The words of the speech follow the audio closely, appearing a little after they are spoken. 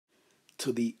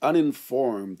To the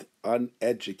uninformed,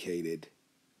 uneducated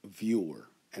viewer,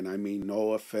 and I mean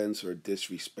no offense or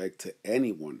disrespect to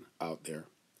anyone out there,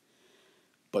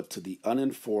 but to the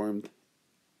uninformed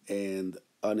and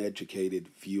uneducated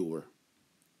viewer,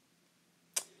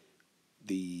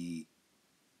 the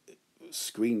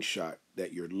screenshot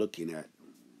that you're looking at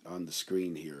on the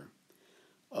screen here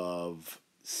of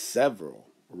several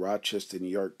Rochester, New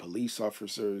York police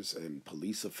officers and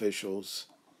police officials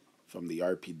from the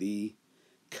RPD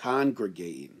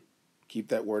congregating. Keep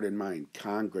that word in mind,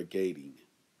 congregating,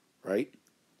 right?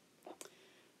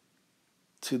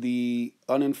 To the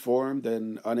uninformed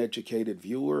and uneducated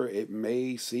viewer, it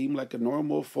may seem like a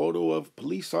normal photo of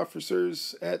police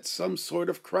officers at some sort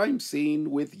of crime scene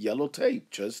with yellow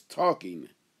tape, just talking.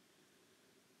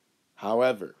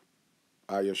 However,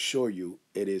 I assure you,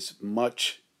 it is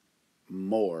much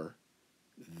more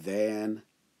than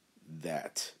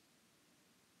that.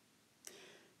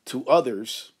 To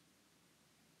others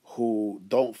who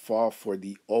don't fall for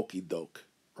the okey doke,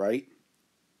 right?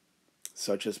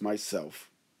 Such as myself,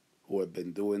 who have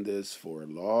been doing this for a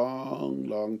long,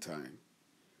 long time.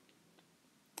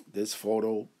 This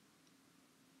photo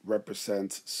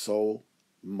represents so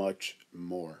much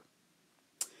more.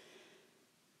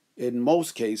 In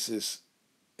most cases,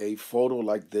 a photo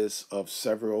like this of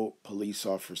several police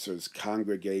officers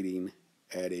congregating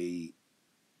at a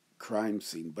crime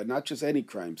scene, but not just any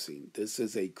crime scene. This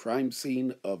is a crime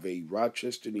scene of a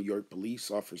Rochester, New York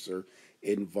police officer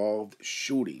involved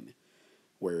shooting,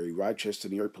 where a Rochester,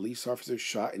 New York police officer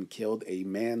shot and killed a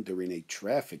man during a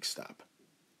traffic stop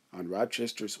on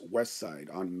Rochester's west side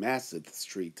on Masseth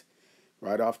Street,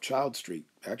 right off Child Street,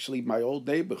 actually my old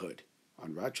neighborhood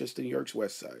on Rochester, New York's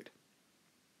west side.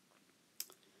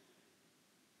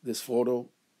 This photo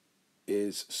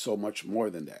is so much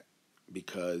more than that,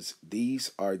 because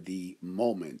these are the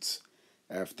moments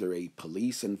after a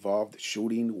police-involved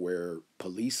shooting where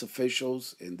police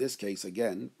officials, in this case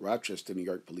again, Rochester, New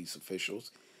York police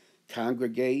officials,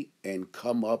 congregate and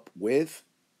come up with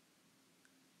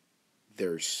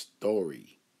their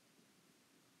story.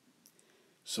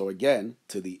 So again,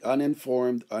 to the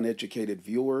uninformed, uneducated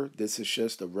viewer, this is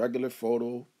just a regular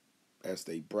photo as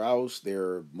they browse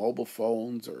their mobile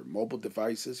phones or mobile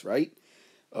devices, right?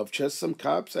 Of just some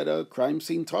cops at a crime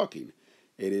scene talking.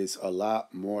 It is a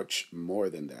lot much more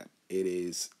than that. It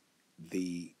is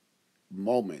the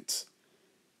moments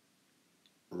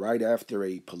right after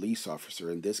a police officer,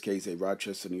 in this case a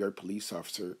Rochester, New York police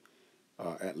officer,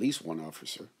 at least one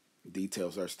officer,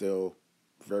 details are still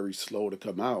very slow to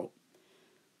come out,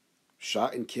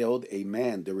 shot and killed a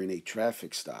man during a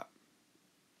traffic stop.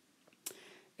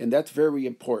 And that's very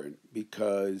important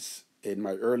because in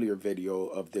my earlier video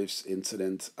of this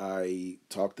incident, I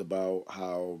talked about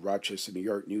how Rochester, New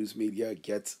York news media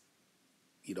gets,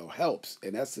 helps.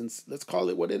 In essence, let's call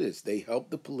it what it is. They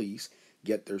help the police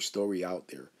get their story out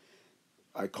there.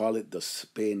 I call it the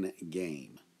spin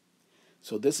game.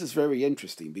 So this is very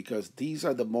interesting because these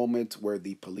are the moments where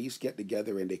the police get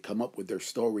together and they come up with their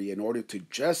story in order to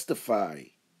justify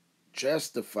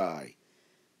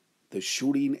the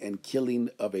shooting and killing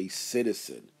of a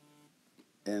citizen.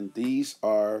 And this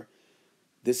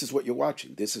is what you're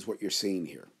watching. This is what you're seeing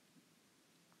here.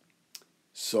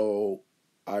 So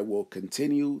I will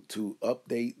continue to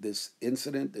update this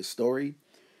incident, this story.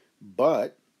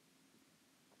 But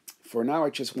for now,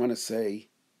 I just want to say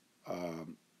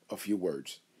a few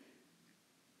words.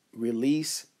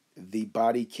 Release the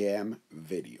body cam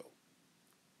video.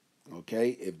 Okay?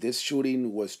 If this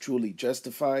shooting was truly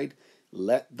justified,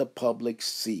 let the public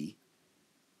see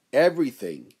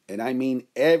everything, and I mean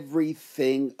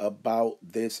everything about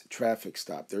this traffic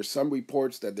stop. There's some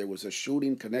reports that there was a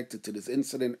shooting connected to this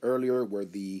incident earlier where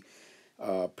the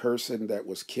person that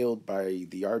was killed by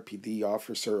the RPD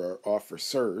officer or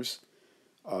officers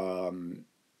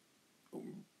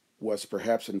was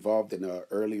perhaps involved in an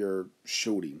earlier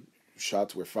shooting.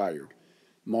 Shots were fired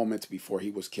moments before he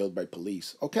was killed by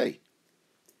police. Okay,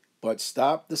 but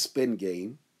stop the spin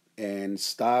game and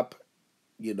stop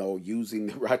using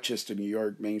the Rochester, New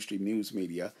York mainstream news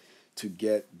media to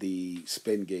get the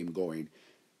spin game going.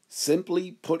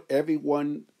 Simply put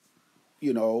everyone,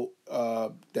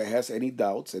 that has any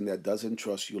doubts and that doesn't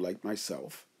trust you like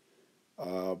myself,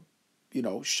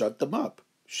 shut them up.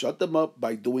 Shut them up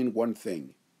by doing one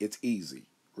thing. It's easy.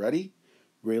 Ready?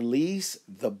 Release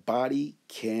the body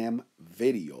cam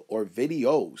video or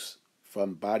videos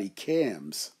from body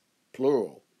cams,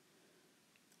 plural,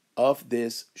 of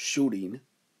this shooting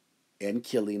and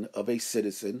killing of a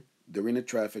citizen during a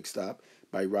traffic stop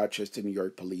by Rochester, New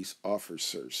York police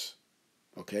officers.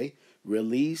 Okay?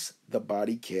 Release the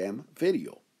body cam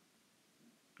video.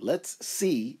 Let's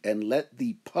see and let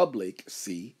the public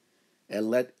see and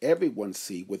let everyone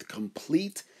see with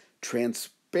complete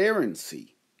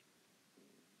transparency.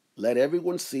 Let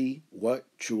everyone see what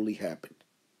truly happened.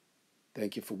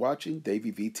 Thank you for watching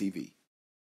Davy VTV.